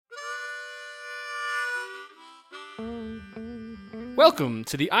Welcome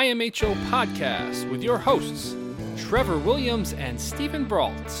to the IMHO podcast with your hosts, Trevor Williams and Stephen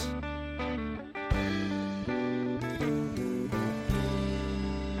Brault.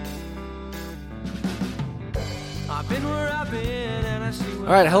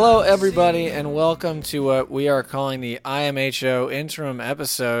 All right, hello everybody, and welcome to what we are calling the IMHO interim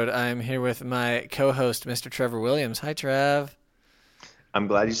episode. I'm here with my co-host, Mr. Trevor Williams. Hi, Trev. I'm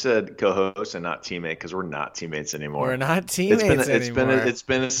glad you said co-host and not teammate, because we're not teammates anymore. We're not teammates anymore. It's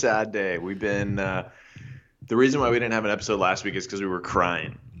been a sad day. We've been the reason why we didn't have an episode last week is because we were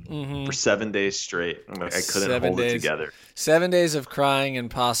crying for 7 days straight. I couldn't hold it together. 7 days of crying and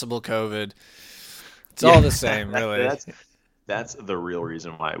possible COVID. It's all the same, really. That's the real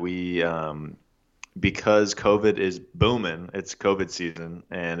reason why we because COVID is booming. It's COVID season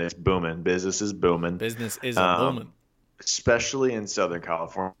and it's booming. Business is booming. Business is booming. Especially in Southern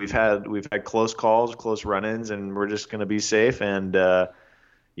California. We've had close calls, close run-ins, and we're just going to be safe. And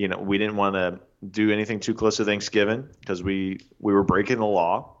we didn't want to do anything too close to Thanksgiving because we were breaking the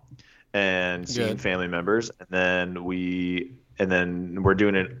law and seeing family members, and then we're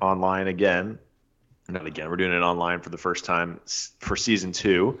doing it online again. Not again. We're doing it online for the first time for season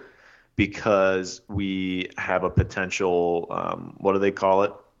 2 because we have a potential. What do they call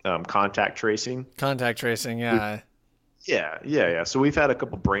it? Contact tracing. Contact tracing. Yeah. Yeah. So we've had a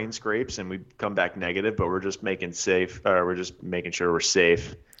couple brain scrapes and we've come back negative, but we're just making safe. We're just making sure we're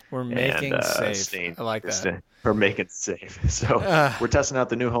safe. We're making safe. I like that. We're making safe. So we're testing out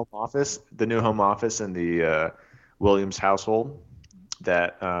the new home office in the Williams household.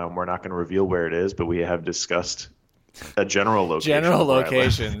 That we're not going to reveal where it is, but we have discussed a general location. General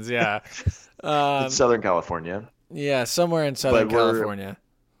locations, yeah. It's Southern California. Yeah, somewhere in Southern California.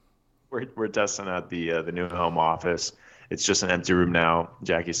 We're testing out the new home office. It's just an empty room now.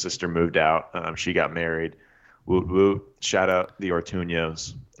 Jackie's sister moved out. She got married. Woot woot! Shout out the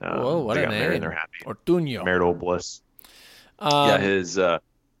Ortuños. Whoa, what they a got name! Married and they're happy. Ortuño. Marital bliss.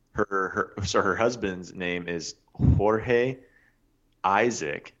 Her husband's name is Jorge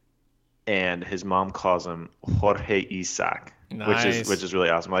Isaac, and his mom calls him Jorge Isaac, nice. which is really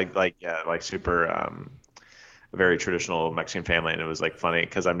awesome. Like super. A very traditional Mexican family, and it was like funny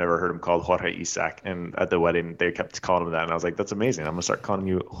because I've never heard him called Jorge Isaac, and at the wedding they kept calling him that, and I was like, that's amazing. I'm gonna start calling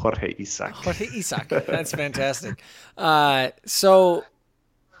you Jorge Isaac. Jorge Isaac, that's fantastic. So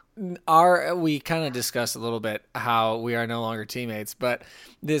we kind of discussed a little bit how we are no longer teammates, but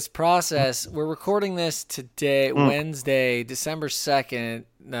this process, we're recording this today, Wednesday, December 2nd.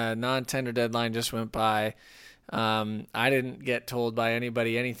 Non-tender deadline just went by. I didn't get told by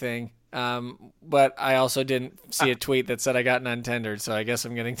anybody anything. But I also didn't see a tweet that said I got untendered, so I guess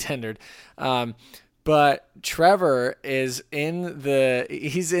I'm getting tendered. But Trevor is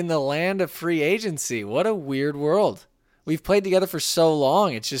he's in the land of free agency. What a weird world. We've played together for so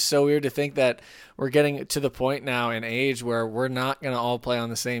long. It's just so weird to think that we're getting to the point now in age where we're not going to all play on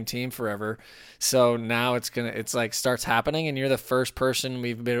the same team forever. So now it's like starts happening, and you're the first person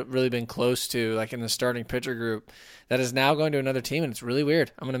we've really been close to, like in the starting pitcher group, that is now going to another team, and it's really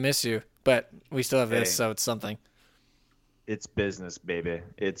weird. I'm going to miss you, but we still have this, so it's something. It's business, baby.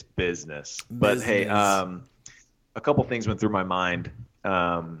 It's business. But hey, a couple things went through my mind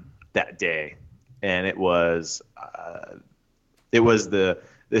that day, and it was in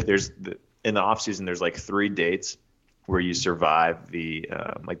the off season. There's like 3 dates where you survive the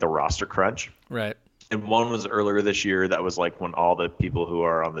roster crunch. Right. And one was earlier this year. That was like when all the people who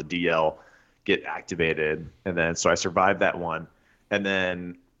are on the DL get activated. And then, so I survived that one. And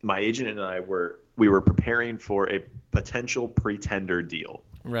then my agent and I were preparing for a potential pretender deal,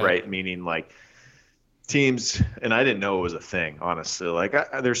 right? Meaning like teams, and I didn't know it was a thing, honestly. Like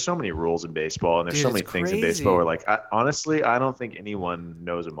there's so many rules in baseball, and there's so many things in baseball where like, honestly, I don't think anyone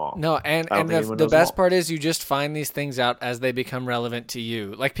knows them all. No, and the best part is you just find these things out as they become relevant to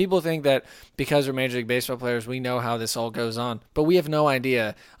you. Like people think that because we're Major League Baseball players, we know how this all goes on, but we have no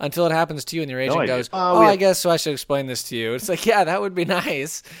idea until it happens to you, and your agent goes, I guess so I should explain this to you. It's like, yeah, that would be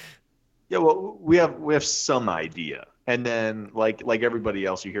nice. Yeah, well, we have some idea. And then, like everybody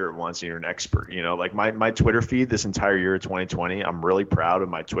else, you hear it once and you're an expert. You know, like my Twitter feed this entire year of 2020, I'm really proud of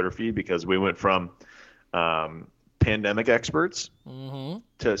my Twitter feed because we went from pandemic experts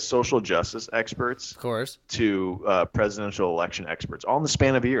to social justice experts, of course, to presidential election experts, all in the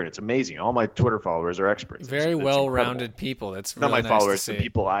span of a year. And it's amazing. All my Twitter followers are experts. Very well-rounded people. That's really not my nice followers, to see. The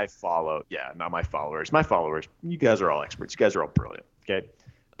people I follow. Yeah, not my followers. My followers, you guys are all experts. You guys are all brilliant. Okay,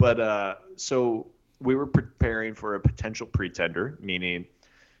 but so we were preparing for a potential pretender, meaning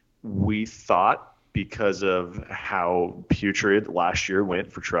we thought because of how putrid last year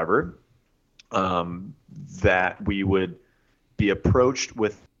went for Trevor, that we would be approached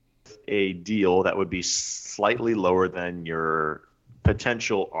with a deal that would be slightly lower than your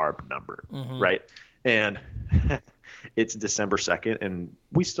potential ARB number, right? And it's December 2nd, and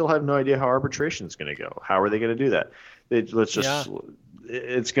we still have no idea how arbitration is going to go. How are they going to do that?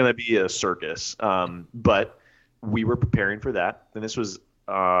 It's going to be a circus. But we were preparing for that. And this was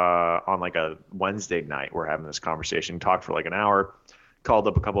on like a Wednesday night. We're having this conversation, talked for like an hour, called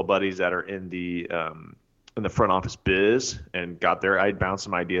up a couple of buddies that are in the front office biz and I'd bounced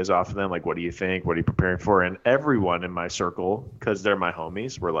some ideas off of them. Like, what do you think? What are you preparing for? And everyone in my circle, because they're my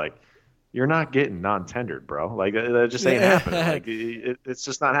homies, were like, you're not getting non-tendered, bro. Like, that just ain't happening. Like, it's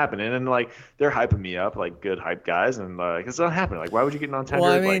just not happening. And like, they're hyping me up, like good hype guys. And like, it's not happening. Like, why would you get non-tendered?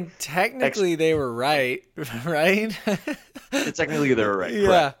 Well, I mean, technically they were right, right? Technically they were right. Yeah.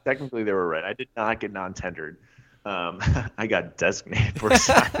 Correct. Technically they were right. I did not get non-tendered. I got designated for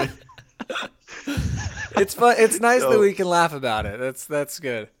assignment. It's fun. It's nice that we can laugh about it. That's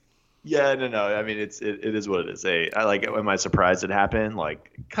good. Yeah, no. I mean, it is what it is. Hey, am I surprised it happened?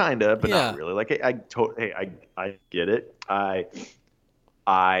 Like, kind of, but not really. Like, I get it. I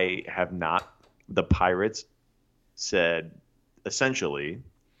have not. The Pirates said essentially,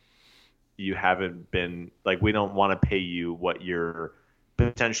 you haven't been like, we don't want to pay you what you're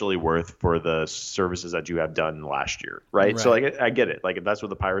potentially worth for the services that you have done last year, right? So like, I get it. Like, if that's what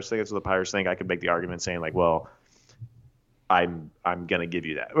the Pirates think, that's what the Pirates think. I could make the argument saying like, well, I'm gonna give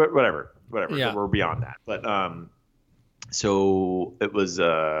you that. Whatever. Yeah. We're beyond that. But so it was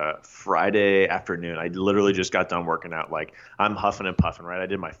Friday afternoon. I literally just got done working out. Like, I'm huffing and puffing, right? I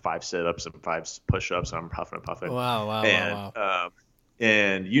did my 5 sit-ups and 5 push-ups, and I'm huffing and puffing. Wow.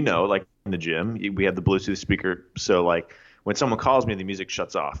 And like in the gym, we have the Bluetooth speaker, so like when someone calls me, the music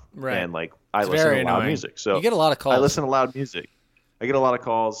shuts off, and like I listen to loud music. So you get a lot of calls. I listen to loud music. I get a lot of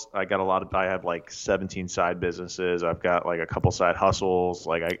calls. I have like 17 side businesses. I've got like a couple side hustles.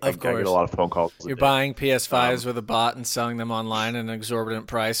 Like I get a lot of phone calls. You're buying PS5s with a bot and selling them online at an exorbitant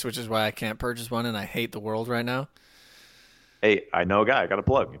price, which is why I can't purchase one, and I hate the world right now. Hey, I know a guy. I got a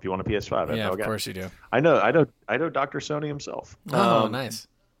plug. If you want a PS5, I know a guy. Of course you do. I know Dr. Sony himself. Oh, nice.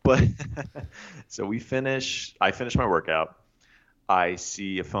 But so I finished my workout. I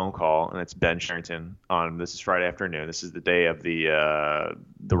see a phone call, and it's Ben Sherrington this is Friday afternoon. This is the day of the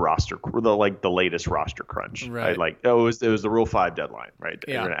roster, the latest roster crunch. Right. It was the Rule 5 deadline, right?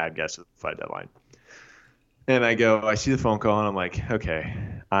 Yeah. We're going to add guests to the 5 deadline. And I see the phone call, and I'm like, okay,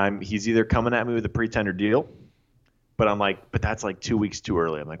 he's either coming at me with a pretender deal, but I'm like, but that's like 2 weeks too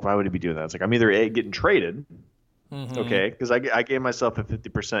early. I'm like, why would he be doing that? It's like, I'm either getting traded, okay, because I gave myself a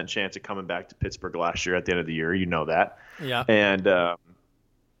 50% chance of coming back to Pittsburgh last year at the end of the year. You know that. Yeah.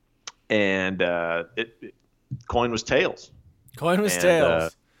 Coin was tails. Coin was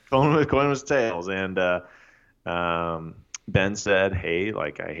tails. Coin was tails. And Ben said, hey,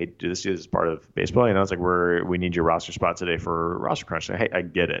 like, I hate to do this as part of baseball. It's like, we need your roster spot today for roster crunch. Hey, I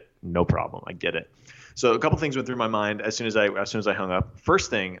get it. No problem. I get it. So a couple things went through my mind as soon as I hung up. First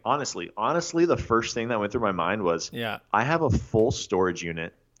thing, honestly, the first thing that went through my mind was, I have a full storage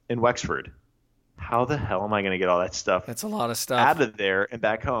unit in Wexford. How the hell am I going to get all that stuff? That's a lot of stuff out of there and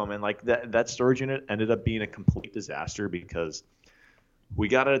back home. And like that storage unit ended up being a complete disaster because we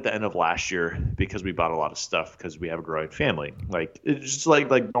got it at the end of last year because we bought a lot of stuff because we have a growing family. Like, it's just like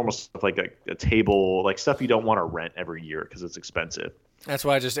normal stuff, like a table, like stuff you don't want to rent every year because it's expensive. That's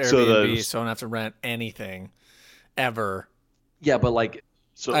why I just Airbnb, so I don't have to rent anything ever. Yeah, but like,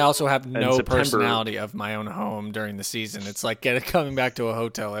 so I also have no personality of my own home during the season. It's like coming back to a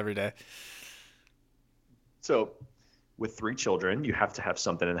hotel every day. So with 3 children, you have to have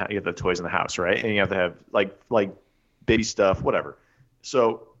something in the house. You have to have toys in the house, right? And you have to have like baby stuff, whatever.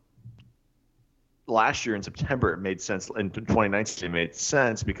 So last year in September, it made sense. In 2019, it made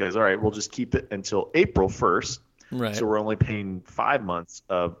sense because, all right, we'll just keep it until April 1st. Right. So we're only paying 5 months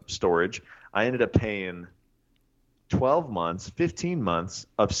of storage. I ended up paying 12 months, 15 months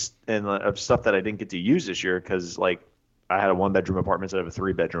of stuff that I didn't get to use this year because, like, I had a 1-bedroom apartment instead of a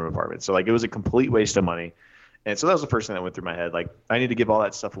 3-bedroom apartment. So, like, it was a complete waste of money. And so that was the first thing that went through my head. Like, I need to give all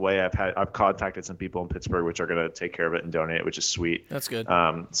that stuff away. I've contacted some people in Pittsburgh which are going to take care of it and donate it, which is sweet. That's good.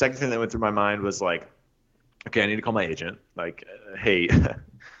 Second thing that went through my mind was like, okay, I need to call my agent. Like, hey,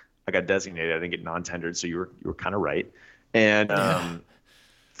 I got designated. I didn't get non-tendered, so you were kind of right. And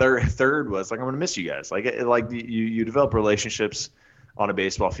third was like, I'm going to miss you guys. Like you develop relationships on a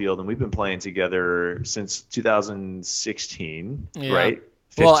baseball field, and we've been playing together since 2016, right?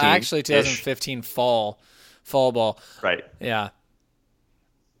 15-ish. Well, actually, 2015 fall ball. Right. Yeah.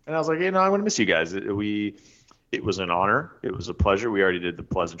 And I was like, I'm going to miss you guys. We it was an honor. It was a pleasure. We already did the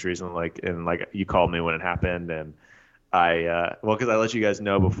pleasantries and like you called me when it happened, and because I let you guys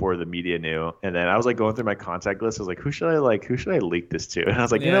know before the media knew, and then I was like going through my contact list. I was like, who should I leak this to? And I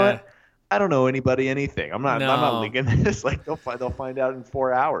was like, you know what? I don't know anything. I'm not leaking this. Like they'll find out in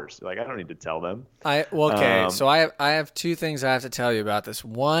 4 hours. Like I don't need to tell them. So I have two things I have to tell you about this.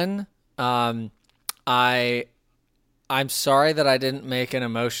 One, I'm sorry that I didn't make an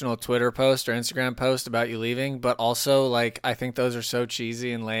emotional Twitter post or Instagram post about you leaving, but also like I think those are so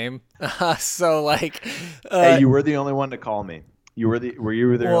cheesy and lame. So like, hey, you were the only one to call me. You were the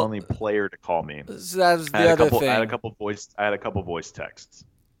only player to call me. So that was the other thing. I had a couple voice texts.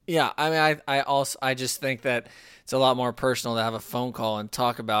 Yeah, I mean, I just think that it's a lot more personal to have a phone call and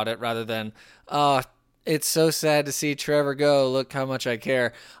talk about it rather than, it's so sad to see Trevor go. Look how much I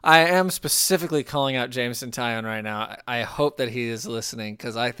care. I am specifically calling out Jameson Taillon right now. I hope that he is listening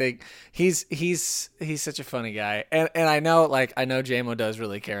because I think he's such a funny guy, and I know JMO does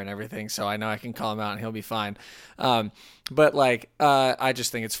really care and everything, so I know I can call him out and he'll be fine. But I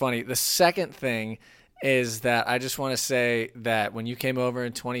just think it's funny. The second thing is that I just want to say that when you came over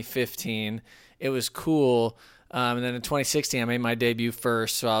in 2015, it was cool. And then in 2016, I made my debut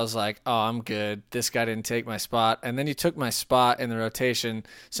first, so I was like, oh, I'm good. This guy didn't take my spot. And then you took my spot in the rotation.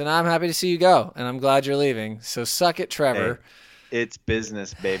 So now I'm happy to see you go, and I'm glad you're leaving. So suck it, Trevor. Hey, it's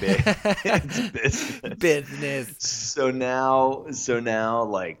business, baby. It's business. Business. So now,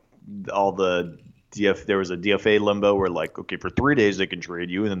 like all the there was a DFA limbo where like, okay, for 3 days they can trade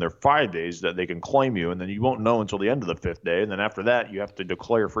you, and then there are 5 days that they can claim you, and then you won't know until the end of the 5th day, and then after that you have to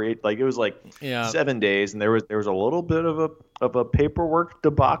declare free. Like it was like 7 days, and there was a little bit of a paperwork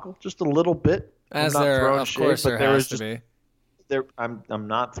debacle, just a little bit. As there, of course, there has to be. I'm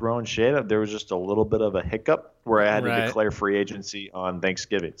not throwing shade. There was just a little bit of a hiccup where I had to declare free agency on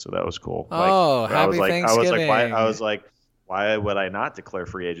Thanksgiving, so that was cool. Oh, happy Thanksgiving! I was like, why would I not declare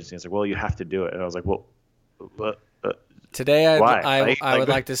free agency? It's like, well, you have to do it. And I was like, well, today I would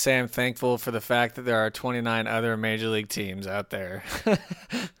like to say I'm thankful for the fact that there are 29 other major league teams out there.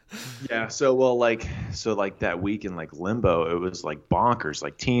 Yeah. So that week in like limbo, it was like bonkers.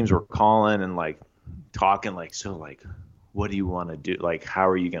 Like teams were calling and like talking like, so like, what do you want to do? Like, how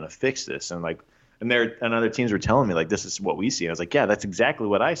are you going to fix this? And like, and other teams were telling me like, this is what we see. And I was like, yeah, that's exactly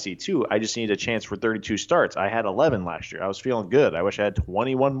what I see too. I just need a chance for 32 starts. I had 11 last year. I was feeling good. I wish I had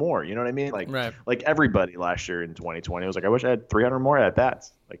 21 more. You know what I mean? Like, like everybody last year in 2020, I was like, I wish I had 300 more at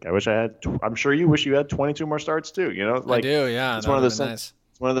bats. Like, I wish I had. I'm sure you wish you had 22 more starts too. You know, like I do. Yeah, it's one of those things. Nice.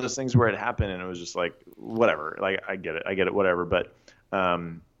 It's one of those things where it happened, and it was just like, whatever. Like, I get it, whatever. But,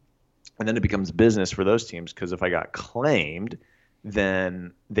 and then it becomes business for those teams because if I got claimed,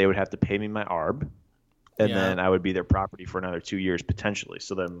 then they would have to pay me my ARB, and then I would be their property for another 2 years potentially.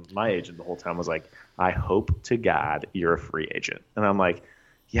 So then my agent the whole time was like, I hope to God you're a free agent. And I'm like,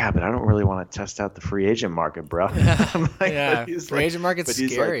 yeah, but I don't really want to test out the free agent market, bro. I'm like, free agent market's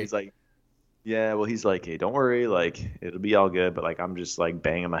scary. He's like, yeah, well, he's like, hey, don't worry, like it'll be all good. But like, I'm just like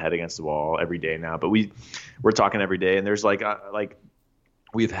banging my head against the wall every day now. But we're talking every day, and there's like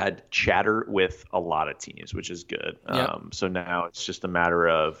we've had chatter with a lot of teams, which is good. Yep. So now it's just a matter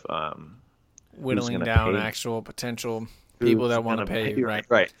of whittling down actual potential people that want to pay you,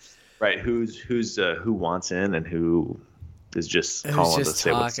 right. Who wants in and who is just calling to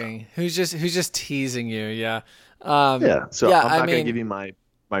say what's up. Who's just teasing you, yeah. So I'm not going to give you my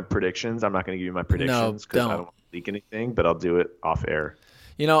predictions. I'm not going to give you my predictions because I don't want to leak anything, but I'll do it off air.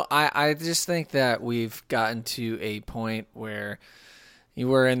 You know, I just think that we've gotten to a point where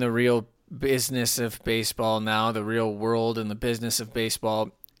we're in the real business of baseball now, the real world and the business of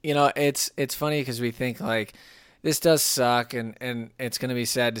baseball. You know, it's funny because we think like this does suck and it's going to be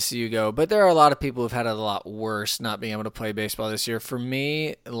sad to see you go. But there are a lot of people who've had it a lot worse not being able to play baseball this year. For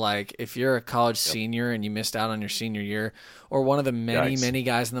me, like if you're a college senior and you missed out on your senior year, or one of the many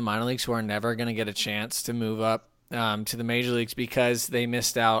guys in the minor leagues who are never going to get a chance to move up to the major leagues because they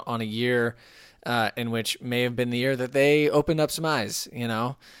missed out on a year in which may have been the year that they opened up some eyes, you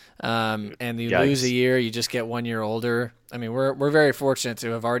know, and you lose a year, you just get 1 year older. I mean, we're very fortunate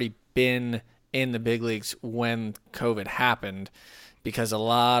to have already been in the big leagues when COVID happened because a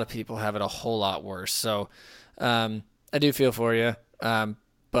lot of people have it a whole lot worse. So I do feel for you,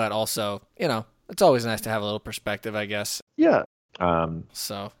 but also, you know, it's always nice to have a little perspective, I guess. Yeah.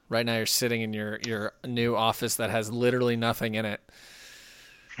 So right now you're sitting in your new office that has literally nothing in it.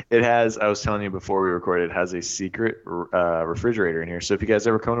 It has. I was telling you before we recorded. It has a secret refrigerator in here. So if you guys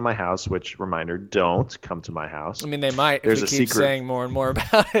ever come to my house, which reminder, don't come to my house. I mean, they might. There's if a we keep secret. saying more and more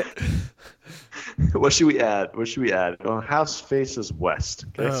about it. What should we add? What should we add? Oh, house faces west.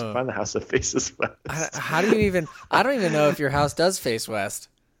 Okay, so Oh. find the house that faces west. How do you even? I don't even know if your house does face west.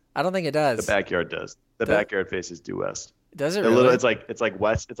 I don't think it does. The backyard does. The backyard faces due west. Does it A really? little. It's like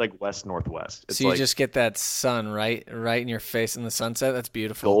west. It's like west northwest. It's So you like just get that sun right in your face in the sunset. That's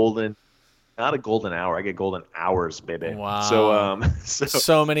beautiful. golden. Not a golden hour. I get golden hours, baby. Wow.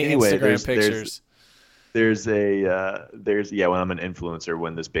 So many anyway, Instagram pictures. There's when I'm an influencer,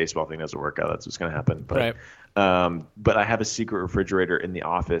 when this baseball thing doesn't work out, that's what's gonna happen. But but I have a secret refrigerator in the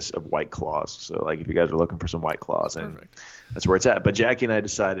office of White Claws. So like if you guys are looking for some White Claws, and that's where it's at. But Jackie and I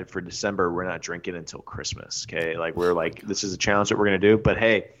decided for December we're not drinking until Christmas. Okay, like we're like, this is a challenge that we're gonna do. But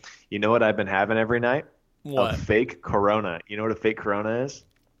hey, you know what I've been having every night? What? A fake Corona. You know what a fake Corona is?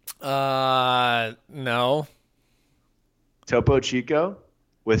 No. Topo Chico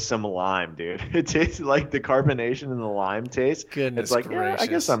with some lime, dude. It tastes like the carbonation and the lime taste. Goodness it's like, gracious.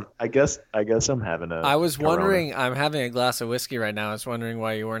 I guess I'm having a. I was Corona. wondering. I'm having a glass of whiskey right now. I was wondering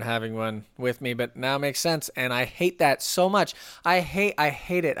why you weren't having one with me, but now it makes sense. And I hate that so much. I hate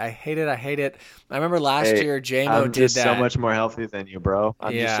it. I remember last year JMO I'm did just that. so much more healthy than you, bro.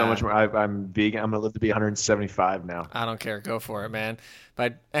 I'm just so Yeah. much more. I'm vegan. I'm gonna live to be 175 now. I don't care. Go for it, man.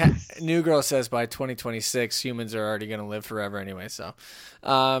 But New Girl says by 2026, humans are already going to live forever anyway. So,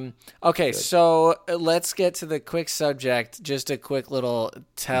 okay. So let's get to the quick subject. Just a quick little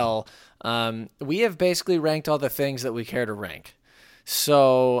tell. We have basically ranked all the things that we care to rank.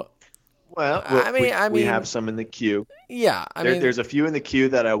 So, Well, we have some in the queue. yeah. There's a few in the queue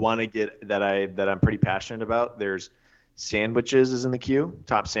that I want to get that I'm pretty passionate about. There's sandwiches is in the queue.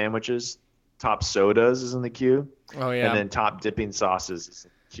 Top sandwiches. Top sodas is in the queue. Oh yeah. And then top dipping sauces is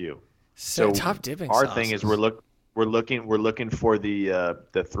in the queue. So top dipping. our sauces. thing is we're looking for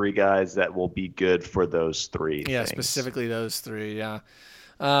the three guys that will be good for those three. Yeah, things. specifically those three. Yeah.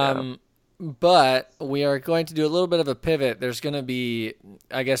 But we are going to do a little bit of a pivot. There's going to be,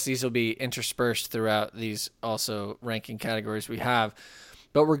 I guess these will be interspersed throughout these also ranking categories we have.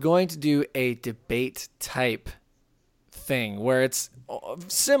 But we're going to do a debate type thing where it's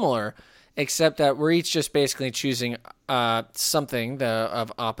similar, except that we're each just basically choosing something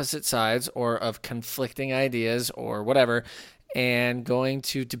of opposite sides or of conflicting ideas or whatever, and going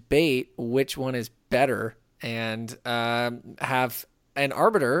to debate which one is better and have an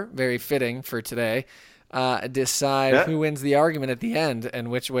arbiter, very fitting for today, decide who wins the argument at the end and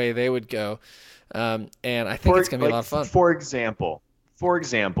which way they would go. And I think it's going to be a lot of fun. For example,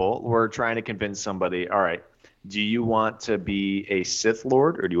 we're trying to convince somebody, all right, do you want to be a Sith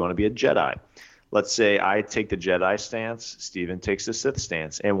Lord or do you want to be a Jedi? Let's say I take the Jedi stance, Steven takes the Sith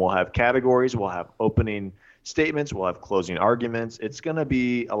stance, and we'll have categories, we'll have opening statements, we'll have closing arguments. It's going to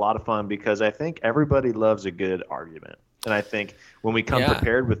be a lot of fun because I think everybody loves a good argument. And I think when we come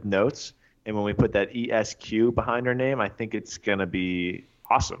prepared with notes and when we put that ESQ behind our name, I think it's going to be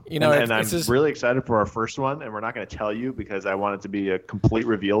awesome. And I'm really excited for our first one, and we're not going to tell you because I want it to be a complete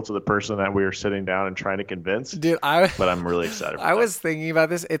reveal to the person that we are sitting down and trying to convince. Dude, but I'm really excited. I was thinking about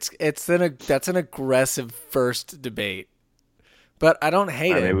this. That's an aggressive first debate, but I don't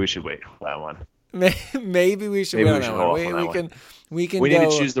hate it. Maybe we should wait for that one. Maybe we should wait on that one. We need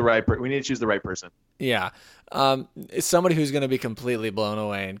to choose the right. We need to choose the right person. Yeah, it's somebody who's going to be completely blown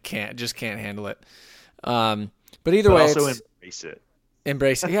away and can't handle it. But either way, also embrace it.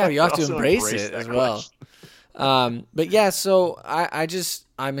 Embrace it. Yeah, you have to embrace it as well. But yeah, so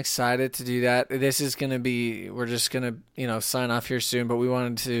I'm excited to do that. This is going to be, we're just going to, sign off here soon, but we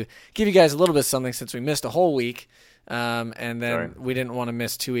wanted to give you guys a little bit of something since we missed a whole week. And then we didn't want to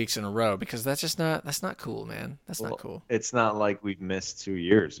miss 2 weeks in a row because that's not cool, man. Not cool. It's not like we've missed 2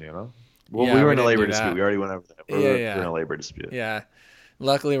 years, Well, we were in a labor dispute. We already went over that. We're in a labor dispute. Yeah.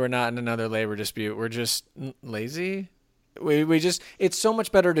 Luckily, we're not in another labor dispute. We're just lazy. We just, it's so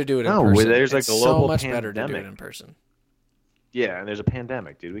much better to do it in person. There's it's so much better to do it in person. Yeah, and there's a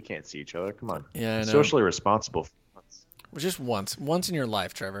pandemic, dude. We can't see each other. Come on. Yeah, I know. Socially responsible. Just once in your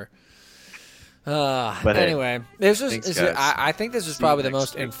life, Trevor. But anyway, I think this is probably the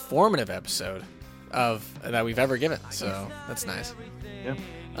most informative episode that we've ever given. So that's nice. Yeah.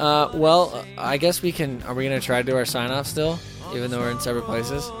 Well, I guess we can. Are we gonna try to do our sign off still, even though we're in separate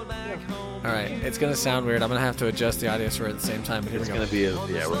places? All right, it's gonna sound weird. I'm gonna have to adjust the audio for it at the same time. But here we're we go.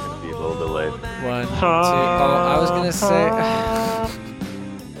 We're gonna be a little delayed. 1, 2. Oh, I was gonna say.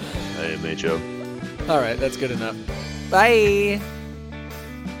 Hey, Macho. All right, that's good enough. Bye.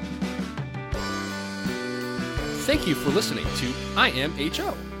 Thank you for listening to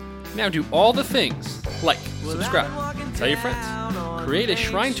IMHO. Now do all the things, like, subscribe, tell your friends, create a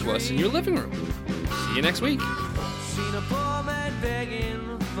shrine to us in your living room. See you next week. Seen a poor man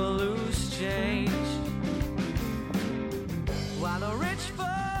begging for loose change.